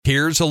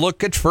Here's a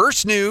look at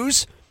First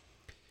News.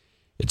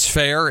 It's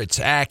fair, it's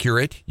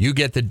accurate, you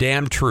get the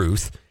damn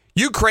truth.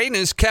 Ukraine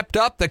has kept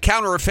up the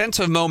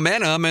counteroffensive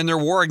momentum in their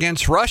war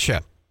against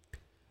Russia.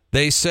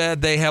 They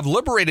said they have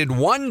liberated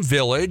one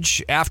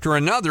village after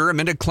another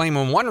amid a claim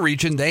in one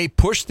region they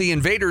pushed the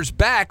invaders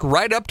back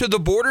right up to the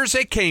borders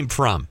they came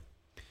from.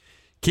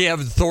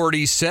 Kiev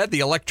authorities said the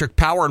electric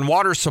power and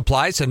water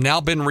supplies have now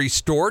been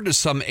restored to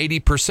some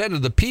 80%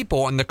 of the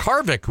people in the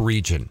Kharkiv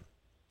region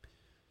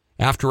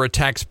after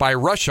attacks by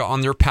Russia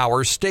on their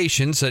power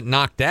stations that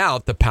knocked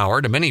out the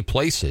power to many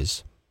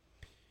places.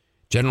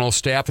 General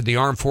Staff of the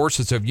Armed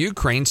Forces of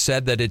Ukraine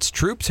said that its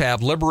troops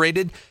have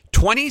liberated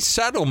 20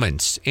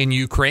 settlements in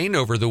Ukraine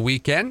over the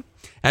weekend.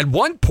 At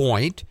one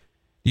point,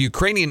 the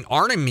Ukrainian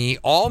army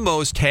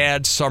almost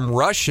had some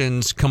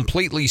Russians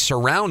completely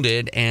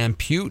surrounded, and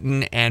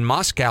Putin and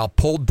Moscow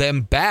pulled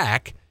them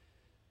back.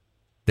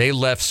 They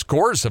left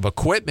scores of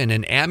equipment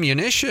and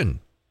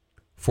ammunition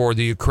for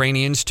the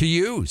Ukrainians to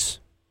use.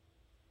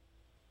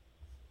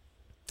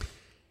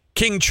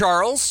 King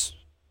Charles,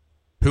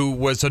 who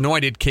was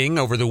anointed king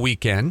over the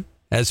weekend,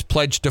 has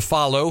pledged to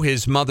follow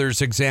his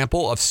mother's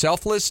example of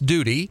selfless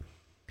duty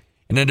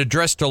in an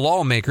address to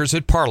lawmakers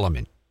at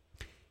Parliament.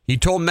 He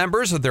told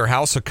members of their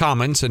House of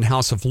Commons and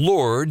House of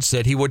Lords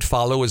that he would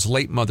follow his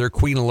late mother,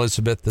 Queen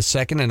Elizabeth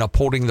II, in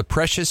upholding the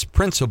precious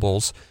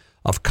principles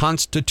of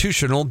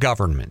constitutional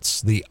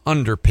governments, the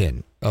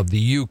underpin of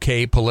the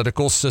UK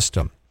political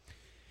system.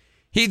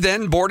 He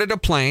then boarded a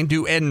plane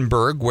to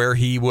Edinburgh, where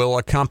he will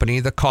accompany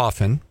the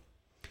coffin,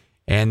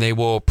 and they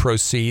will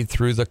proceed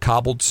through the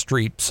cobbled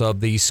streets of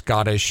the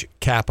Scottish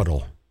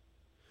capital.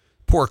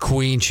 Poor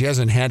Queen, she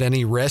hasn't had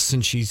any rest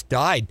since she's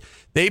died.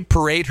 They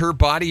parade her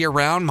body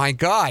around. My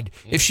God,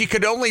 if she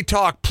could only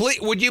talk, please,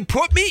 would you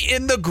put me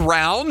in the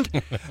ground?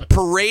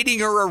 Parading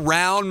her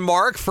around,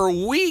 Mark, for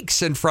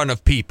weeks in front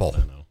of people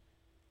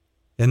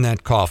in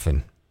that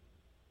coffin.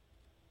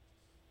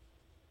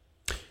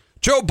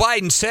 Joe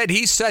Biden said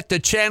he's set to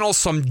channel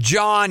some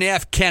John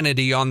F.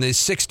 Kennedy on the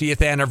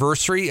 60th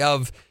anniversary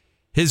of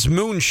his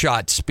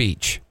moonshot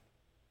speech.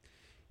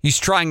 He's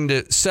trying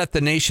to set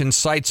the nation's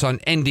sights on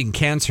ending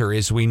cancer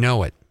as we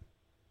know it.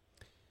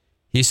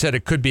 He said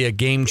it could be a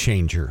game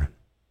changer.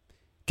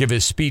 Give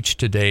his speech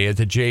today at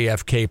the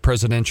JFK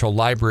Presidential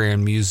Library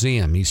and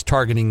Museum. He's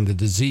targeting the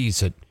disease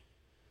that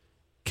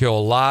kills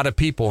a lot of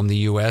people in the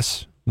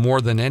U.S.,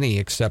 more than any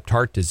except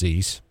heart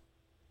disease.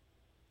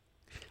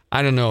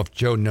 I don't know if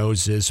Joe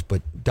knows this,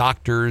 but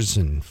doctors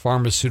and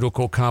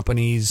pharmaceutical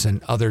companies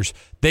and others,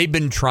 they've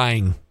been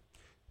trying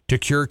to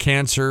cure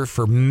cancer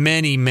for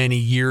many, many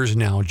years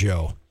now,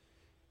 Joe.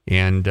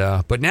 And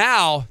but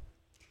now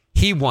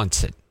he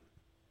wants it.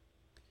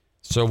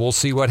 So we'll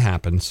see what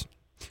happens.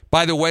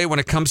 By the way, when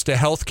it comes to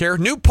health care,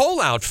 new poll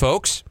out,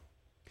 folks.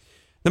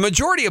 The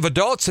majority of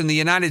adults in the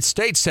United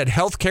States said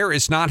health care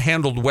is not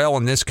handled well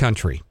in this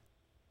country.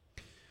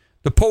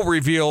 The poll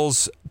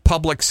reveals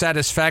public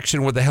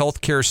satisfaction with the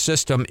health care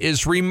system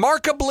is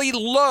remarkably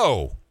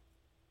low.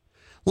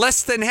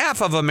 Less than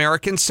half of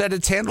Americans said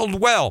it's handled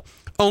well.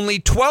 Only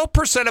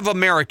 12% of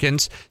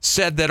Americans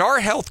said that our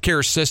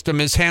healthcare system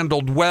is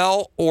handled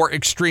well or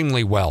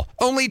extremely well.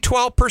 Only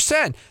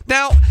 12%.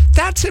 Now,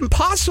 that's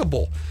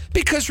impossible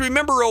because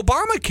remember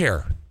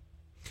Obamacare.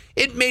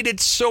 It made it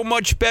so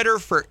much better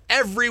for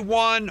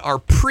everyone. Our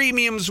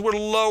premiums were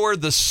lower.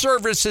 The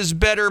service is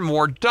better.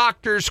 More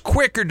doctors,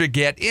 quicker to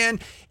get in.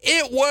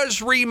 It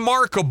was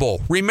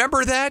remarkable.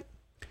 Remember that?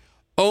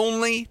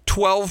 Only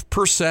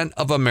 12%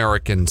 of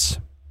Americans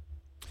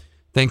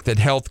think that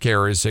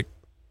healthcare is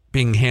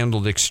being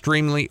handled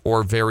extremely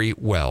or very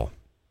well.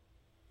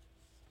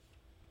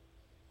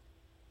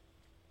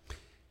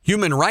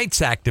 Human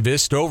rights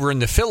activists over in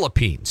the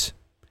Philippines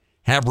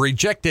have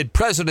rejected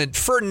President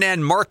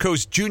Ferdinand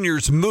Marcos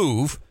Jr.'s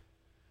move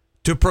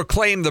to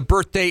proclaim the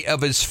birthday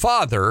of his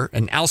father,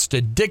 an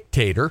ousted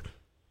dictator,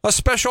 a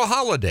special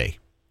holiday.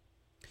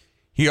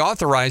 He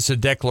authorized the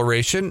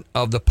declaration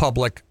of the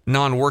public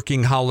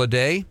non-working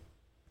holiday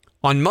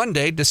on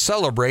Monday to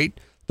celebrate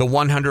the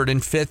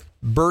 105th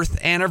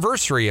birth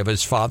anniversary of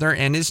his father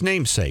and his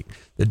namesake.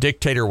 The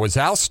dictator was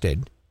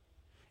ousted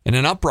in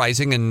an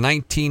uprising in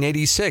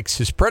 1986.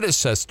 His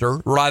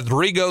predecessor,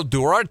 Rodrigo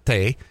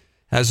Duterte,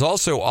 has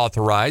also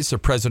authorized the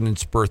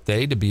president's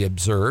birthday to be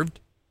observed.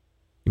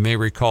 You may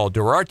recall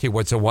Duterte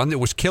was the one that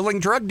was killing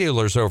drug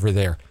dealers over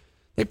there.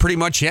 They pretty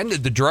much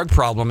ended the drug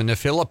problem in the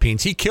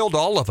Philippines. He killed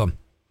all of them.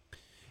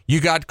 You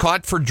got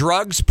caught for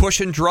drugs,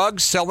 pushing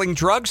drugs, selling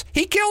drugs.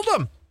 He killed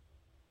them.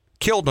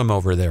 Killed them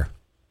over there.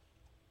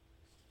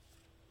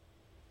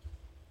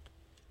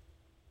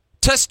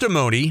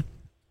 Testimony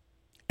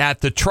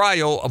at the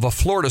trial of a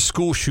Florida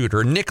school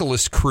shooter,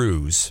 Nicholas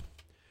Cruz,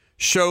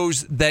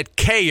 shows that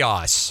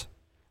chaos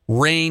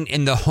reigned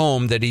in the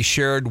home that he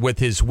shared with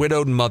his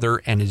widowed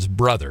mother and his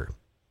brother.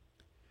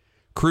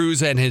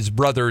 Cruz and his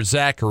brother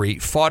Zachary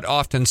fought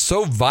often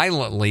so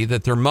violently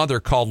that their mother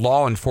called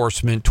law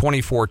enforcement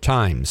 24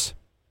 times.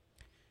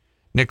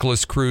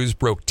 Nicholas Cruz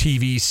broke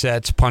TV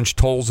sets, punched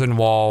holes in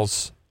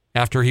walls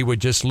after he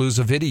would just lose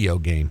a video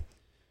game.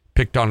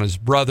 picked on his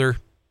brother.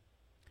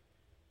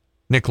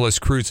 Nicholas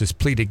Cruz has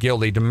pleaded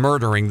guilty to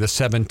murdering the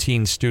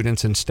 17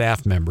 students and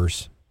staff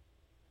members.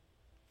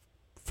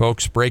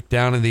 Folks,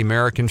 breakdown of the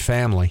American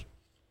family.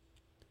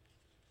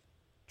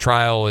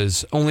 Trial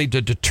is only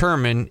to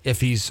determine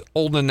if he's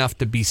old enough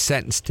to be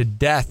sentenced to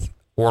death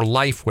or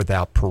life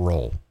without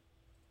parole.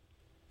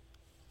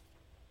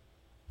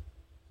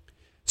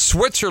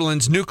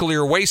 Switzerland's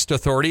Nuclear Waste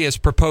Authority has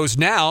proposed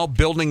now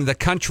building the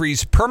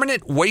country's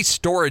permanent waste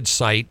storage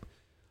site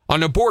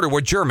on the border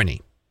with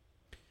Germany.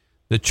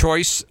 The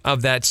choice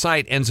of that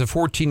site ends a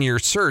 14-year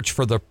search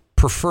for the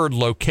preferred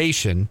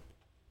location.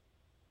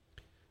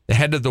 The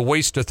head of the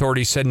Waste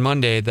Authority said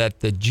Monday that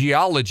the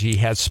geology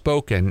has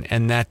spoken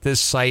and that this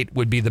site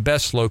would be the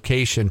best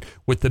location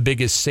with the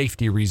biggest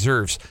safety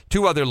reserves.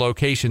 2 other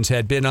locations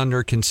had been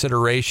under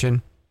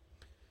consideration,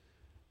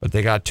 but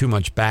they got too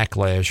much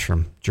backlash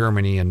from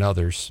Germany and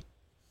others.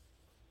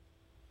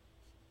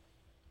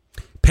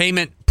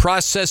 Payment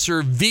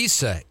processor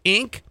Visa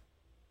Inc.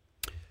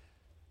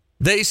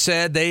 They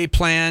said they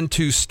plan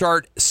to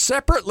start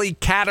separately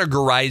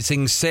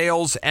categorizing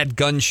sales at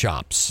gun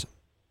shops.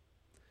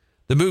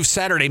 The move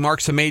Saturday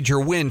marks a major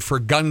win for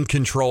gun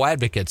control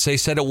advocates. They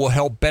said it will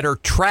help better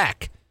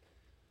track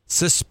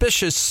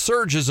suspicious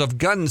surges of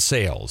gun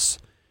sales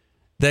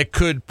that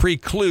could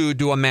preclude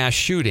to a mass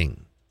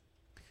shooting.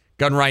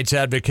 Gun rights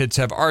advocates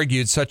have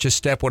argued such a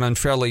step would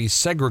unfairly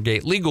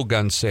segregate legal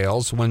gun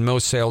sales when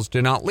most sales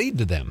do not lead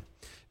to them.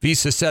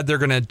 Visa said they're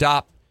going to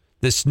adopt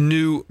this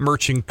new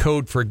merchant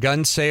code for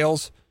gun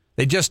sales.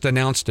 They just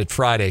announced it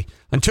Friday.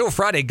 Until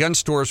Friday, gun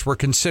stores were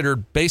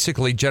considered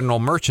basically general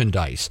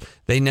merchandise.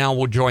 They now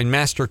will join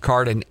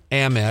MasterCard and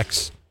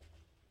Amex,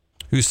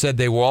 who said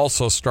they will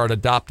also start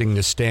adopting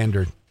the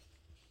standard.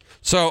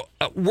 So,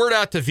 word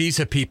out to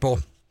Visa people.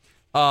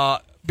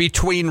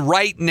 Between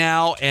right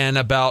now and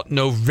about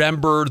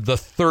November the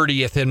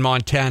 30th in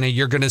Montana,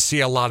 you're going to see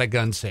a lot of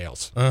gun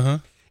sales. Uh-huh.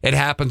 It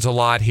happens a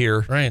lot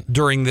here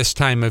during this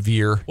time of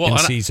year and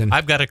season.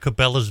 I've got a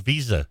Cabela's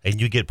Visa,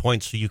 and you get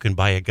points so you can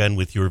buy a gun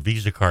with your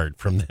Visa card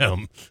from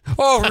them.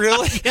 Oh,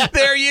 really?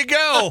 There you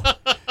go.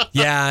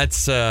 Yeah,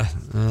 it's, I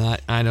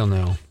don't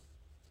know.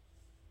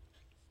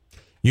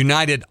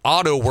 United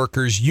Auto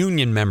Workers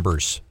union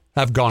members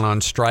have gone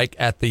on strike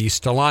at the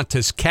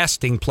Stellantis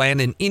casting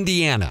plant in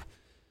Indiana.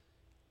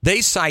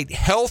 They cite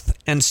health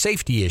and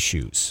safety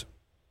issues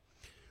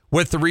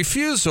with the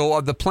refusal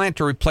of the plant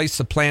to replace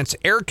the plant's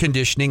air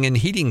conditioning and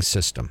heating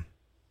system.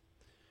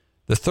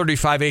 The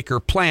 35-acre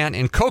plant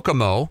in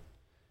Kokomo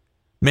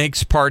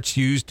makes parts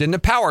used in the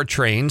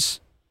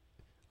powertrains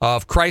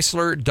of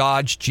Chrysler,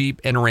 Dodge,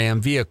 Jeep, and Ram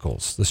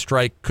vehicles. The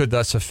strike could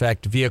thus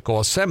affect vehicle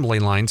assembly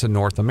lines in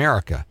North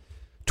America.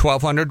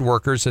 1,200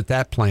 workers at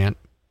that plant.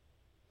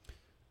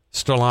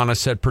 Stellantis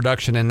said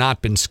production had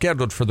not been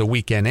scheduled for the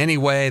weekend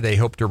anyway. They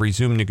hope to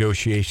resume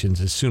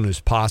negotiations as soon as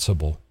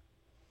possible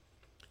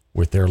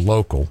with their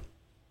local.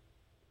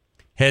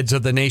 Heads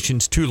of the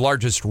nation's 2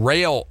 largest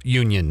rail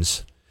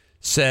unions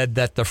said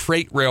that the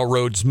freight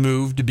railroads'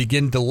 move to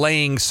begin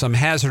delaying some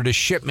hazardous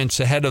shipments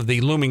ahead of the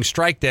looming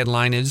strike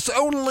deadline is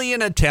only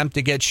an attempt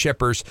to get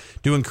shippers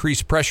to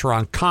increase pressure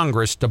on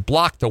Congress to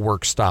block the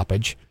work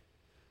stoppage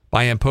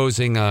by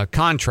imposing a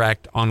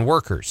contract on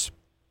workers.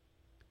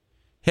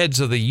 Heads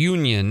of the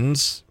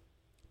unions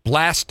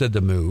blasted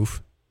the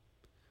move.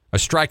 A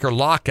striker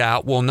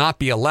lockout will not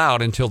be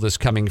allowed until this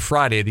coming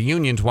Friday. The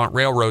unions want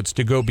railroads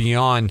to go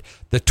beyond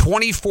the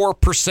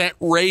 24%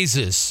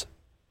 raises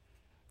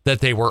that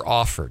they were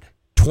offered.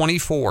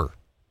 24%.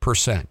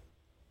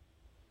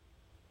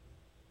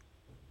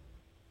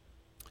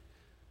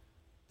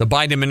 The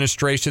Biden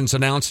administration's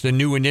announced a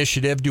new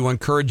initiative to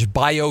encourage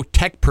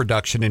biotech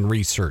production and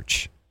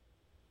research.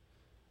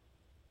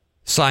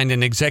 Signed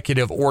an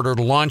executive order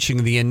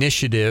launching the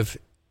initiative,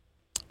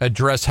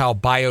 address how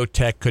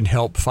biotech could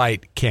help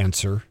fight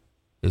cancer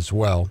as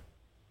well.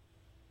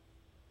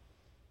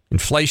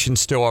 Inflation's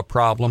still a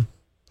problem.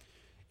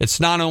 It's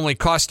not only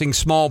costing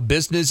small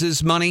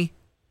businesses money,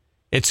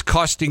 it's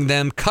costing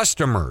them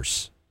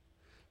customers.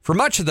 For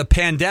much of the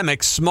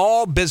pandemic,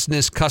 small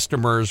business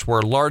customers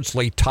were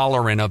largely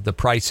tolerant of the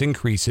price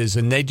increases,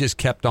 and they just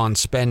kept on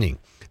spending.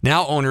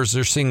 Now owners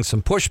are seeing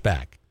some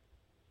pushback.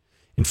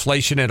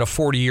 Inflation at a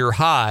 40-year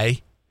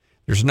high,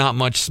 there's not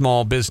much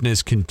small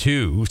business can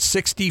do.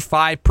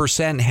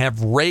 65%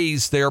 have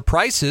raised their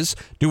prices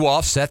to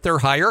offset their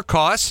higher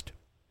cost.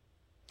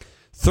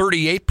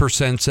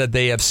 38% said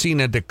they have seen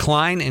a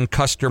decline in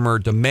customer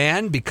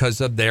demand because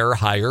of their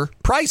higher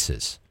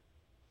prices.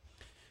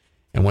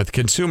 And with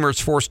consumers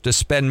forced to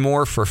spend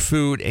more for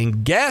food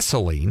and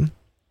gasoline,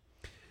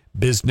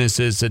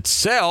 businesses that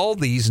sell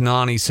these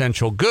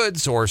non-essential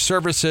goods or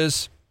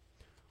services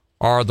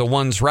are the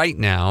ones right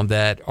now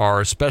that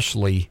are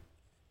especially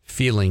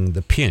feeling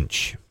the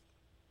pinch.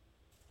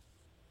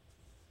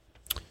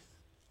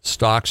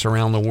 Stocks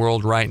around the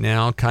world right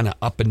now kind of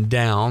up and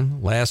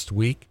down. Last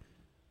week,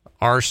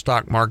 our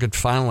stock market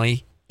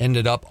finally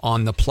ended up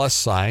on the plus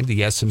side.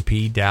 The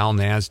S&P, Dow,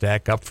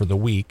 NASDAQ up for the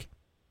week.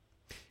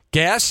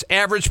 Gas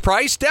average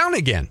price down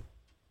again.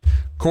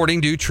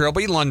 According to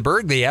Trilby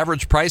Lundberg, the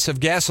average price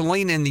of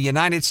gasoline in the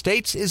United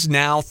States is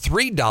now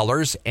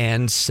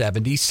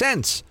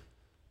 $3.70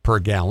 per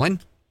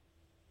gallon.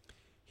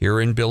 Here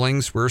in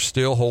Billings, we're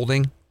still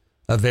holding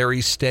a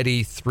very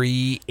steady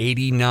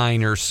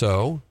 $3.89 or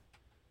so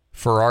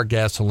for our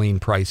gasoline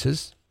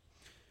prices.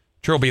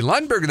 Trilby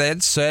Lundberg then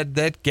said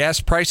that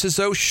gas prices,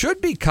 though, should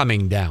be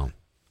coming down.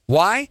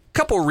 Why?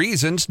 Couple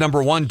reasons.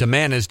 Number one,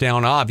 demand is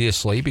down,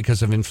 obviously,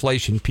 because of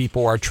inflation.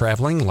 People are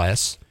traveling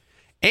less.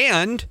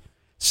 And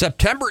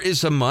September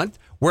is a month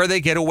where they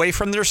get away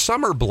from their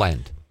summer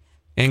blend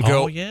and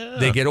go.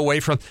 They get away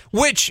from,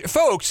 which,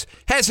 folks,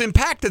 has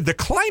impacted the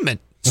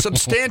climate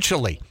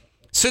substantially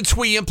since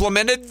we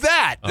implemented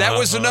that. That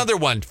was another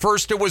one.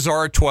 First, it was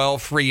R12,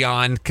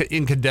 Freon,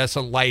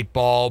 incandescent light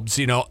bulbs,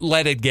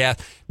 leaded gas.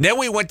 Then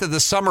we went to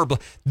the summer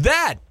blend.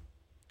 That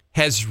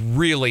has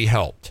really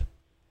helped.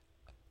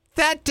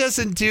 That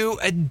doesn't do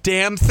a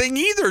damn thing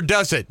either,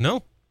 does it?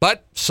 No.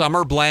 But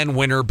summer blend,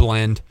 winter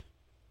blend.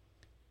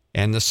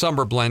 And the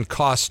summer blend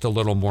costs a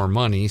little more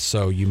money,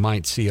 so you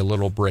might see a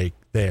little break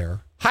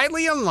there.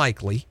 Highly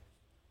unlikely,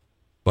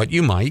 but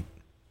you might.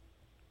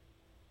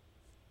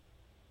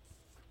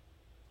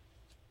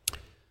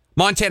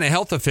 Montana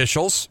health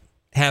officials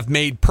have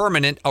made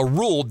permanent a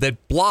rule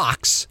that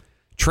blocks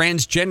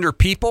transgender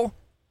people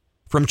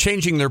from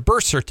changing their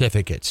birth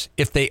certificates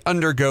if they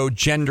undergo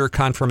gender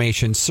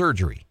confirmation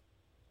surgery.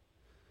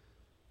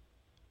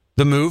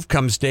 The move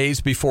comes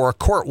days before a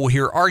court will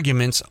hear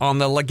arguments on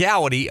the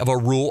legality of a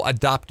rule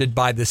adopted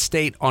by the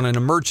state on an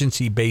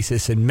emergency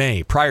basis in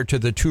May. Prior to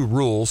the two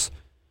rules,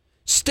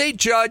 State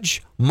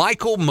Judge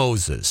Michael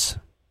Moses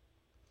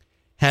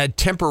had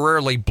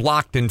temporarily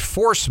blocked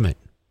enforcement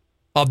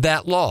of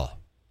that law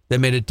that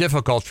made it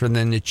difficult for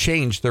them to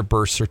change their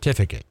birth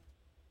certificate.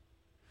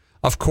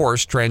 Of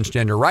course,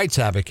 transgender rights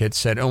advocates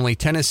said only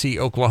Tennessee,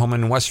 Oklahoma,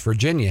 and West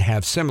Virginia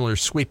have similar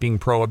sweeping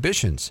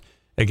prohibitions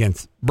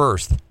against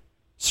birth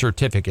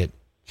certificate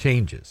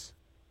changes.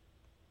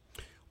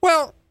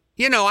 Well,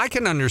 I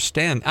can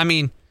understand. I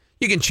mean,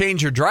 you can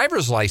change your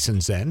driver's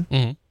license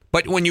then,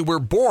 but when you were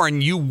born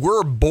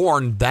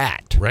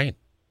that. Right.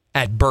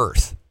 At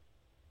birth.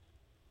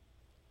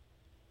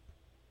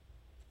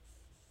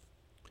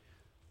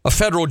 A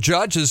federal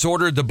judge has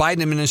ordered the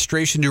Biden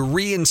administration to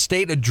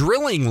reinstate a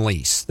drilling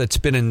lease that's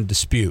been in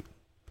dispute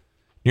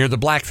near the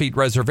Blackfeet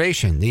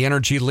Reservation. The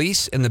energy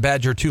lease in the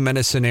Badger 2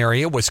 Medicine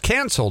area was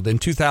canceled in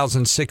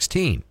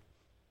 2016.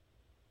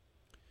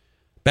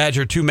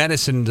 Badger 2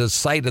 Medicine is the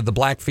site of the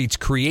Blackfeet's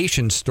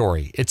creation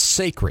story. It's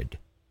sacred.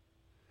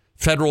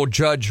 Federal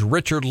Judge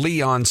Richard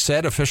Leon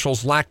said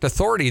officials lacked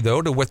authority,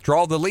 though, to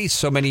withdraw the lease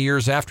so many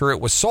years after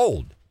it was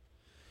sold.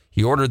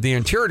 He ordered the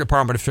Interior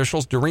Department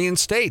officials to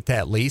reinstate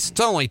that lease. It's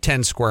only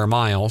 10 square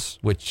miles,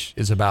 which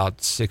is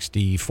about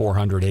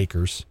 6,400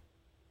 acres.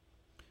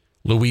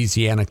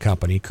 Louisiana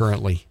Company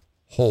currently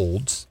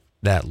holds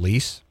that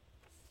lease.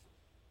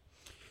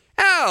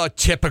 Oh,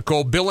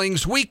 typical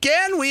Billings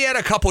weekend. We had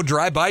a couple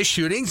drive-by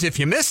shootings. If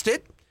you missed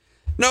it,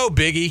 no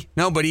biggie.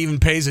 Nobody even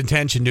pays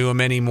attention to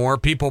them anymore.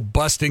 People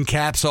busting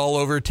caps all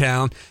over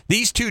town.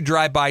 These two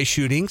drive-by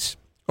shootings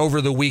over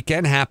the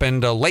weekend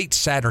happened late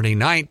Saturday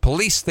night.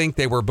 Police think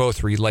they were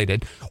both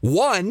related.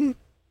 One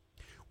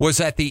was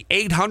at the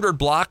 800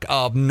 block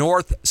of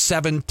North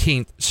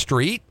 17th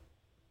Street.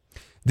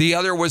 The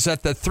other was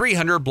at the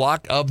 300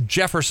 block of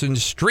Jefferson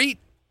Street.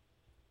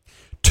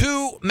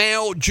 2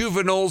 male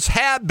juveniles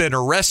have been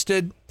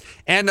arrested,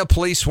 and the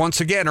police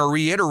once again are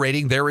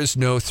reiterating there is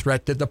no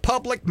threat to the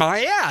public.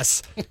 My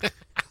ass.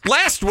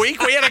 Last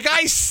week, we had a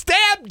guy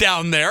stabbed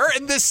down there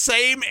in the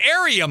same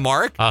area,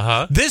 Mark.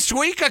 This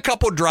week, a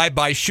couple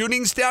drive-by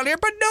shootings down here,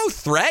 but no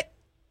threat.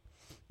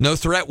 No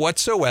threat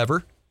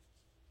whatsoever.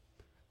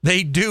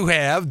 They do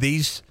have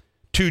these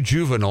 2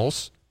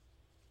 juveniles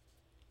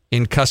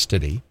in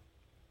custody.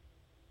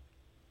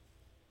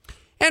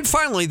 And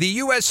finally, the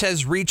U.S.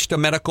 has reached a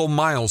medical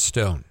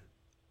milestone.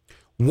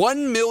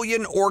 1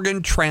 million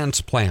organ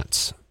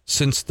transplants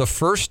since the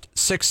first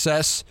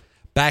success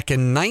back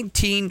in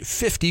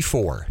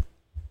 1954.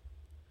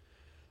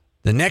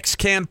 The next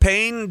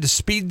campaign to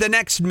speed the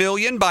next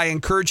million by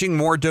encouraging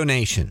more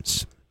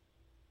donations.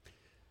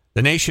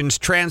 The nation's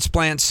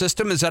transplant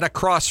system is at a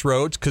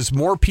crossroads because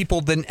more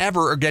people than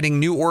ever are getting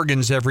new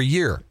organs every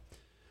year.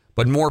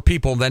 But more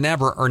people than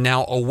ever are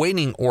now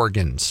awaiting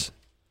organs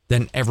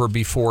than ever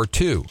before,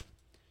 too.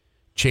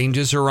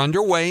 Changes are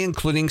underway,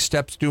 including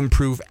steps to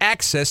improve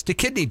access to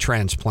kidney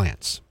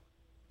transplants.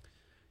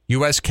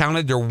 U.S.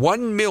 counted their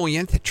 1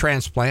 millionth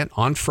transplant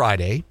on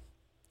Friday.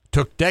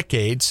 Took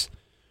decades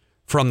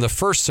from the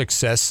first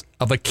success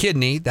of a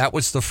kidney. That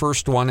was the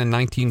first one in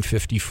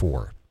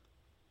 1954.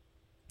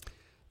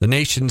 The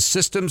nation's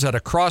system's at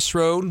a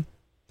crossroad.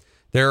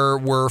 There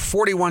were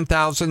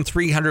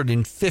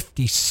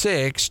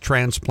 41,356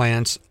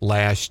 transplants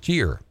last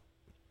year.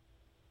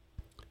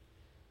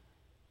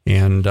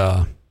 And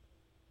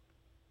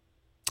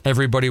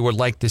everybody would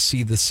like to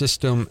see the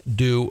system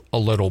do a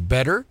little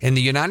better. In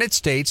the United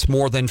States,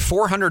 more than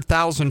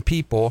 400,000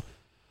 people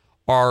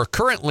are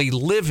currently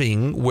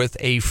living with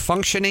a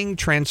functioning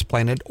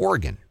transplanted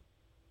organ.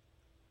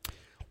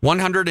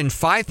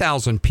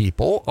 105,000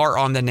 people are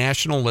on the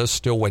national list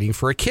still waiting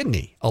for a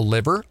kidney, a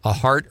liver, a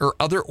heart, or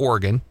other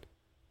organ.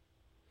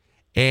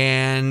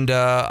 And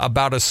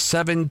about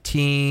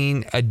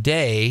 17 a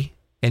day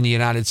in the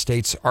United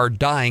States are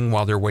dying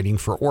while they're waiting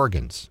for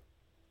organs.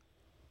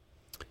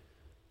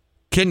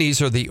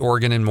 Kidneys are the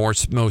organ in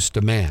most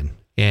demand,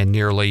 and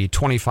nearly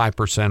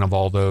 25% of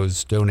all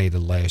those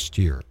donated last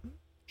year.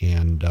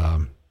 And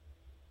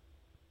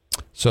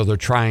so they're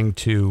trying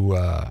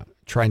to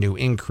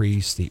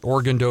increase the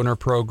organ donor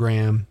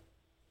program.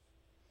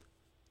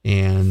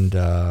 And,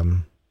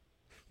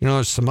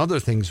 there's some other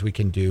things we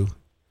can do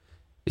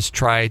is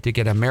try to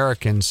get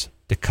Americans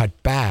to cut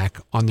back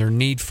on their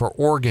need for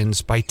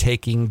organs by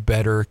taking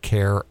better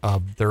care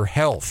of their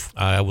health.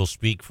 I will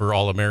speak for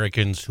all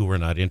Americans who are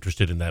not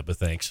interested in that, but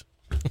thanks.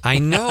 I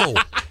know.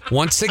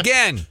 Once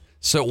again,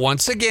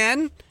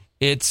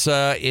 it's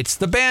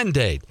the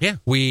Band-Aid. Yeah.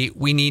 We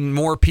need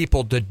more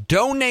people to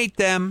donate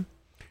them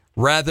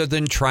rather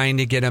than trying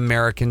to get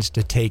Americans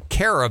to take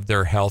care of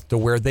their health to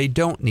where they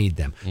don't need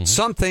them. Mm-hmm.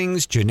 Some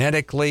things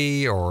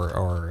genetically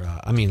or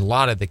a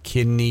lot of the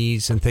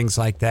kidneys and things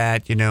like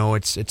that,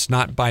 it's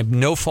not by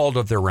no fault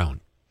of their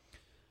own.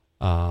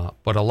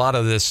 But a lot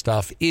of this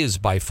stuff is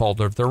by fault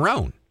of their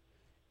own.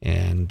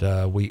 And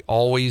we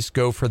always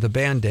go for the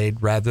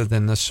Band-Aid rather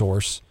than the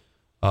source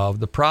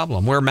of the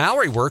problem. Where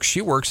Mallory works, she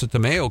works at the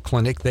Mayo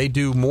Clinic. They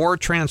do more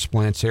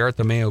transplants there at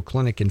the Mayo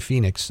Clinic in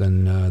Phoenix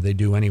than they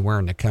do anywhere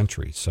in the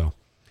country.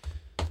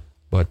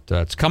 But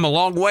it's come a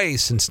long way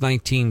since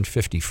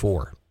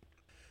 1954.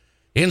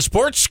 In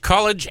sports,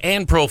 college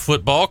and pro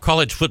football,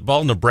 college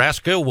football,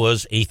 Nebraska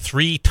was a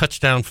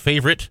 3-touchdown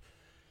favorite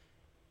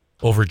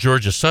over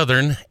Georgia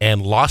Southern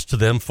and lost to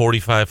them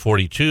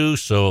 45-42,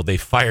 so they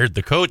fired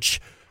the coach.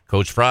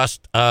 Coach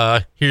Frost,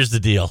 here's the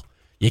deal.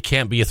 You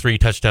can't be a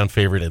 3-touchdown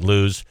favorite and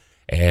lose.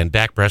 And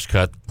Dak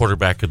Prescott,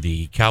 quarterback of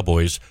the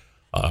Cowboys,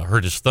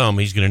 hurt his thumb.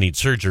 He's going to need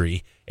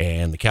surgery.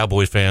 And the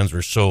Cowboys fans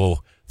were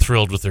so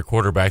thrilled with their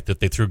quarterback that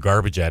they threw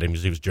garbage at him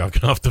as he was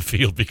jogging off the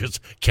field because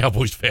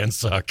Cowboys fans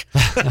suck.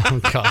 Oh,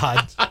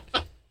 God.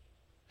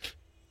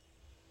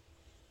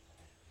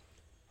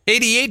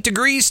 88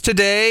 degrees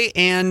today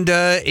and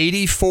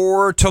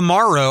 84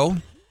 tomorrow.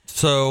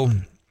 So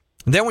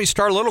then we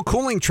start a little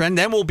cooling trend.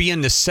 Then we'll be in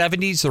the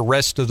 70s the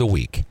rest of the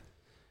week,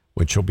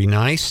 which will be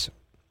nice.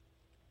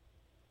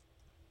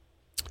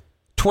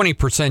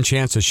 20%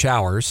 chance of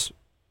showers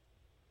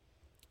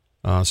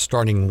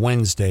starting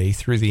Wednesday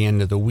through the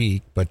end of the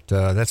week, but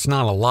that's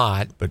not a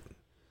lot, but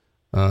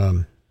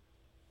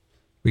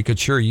we could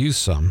sure use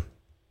some.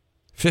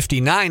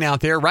 59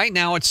 out there. Right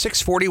now it's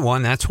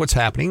 6:41. That's what's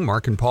happening.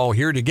 Mark and Paul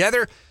here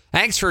together.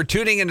 Thanks for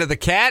tuning into the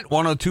Cat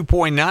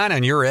 102.9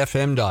 on your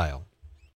FM dial.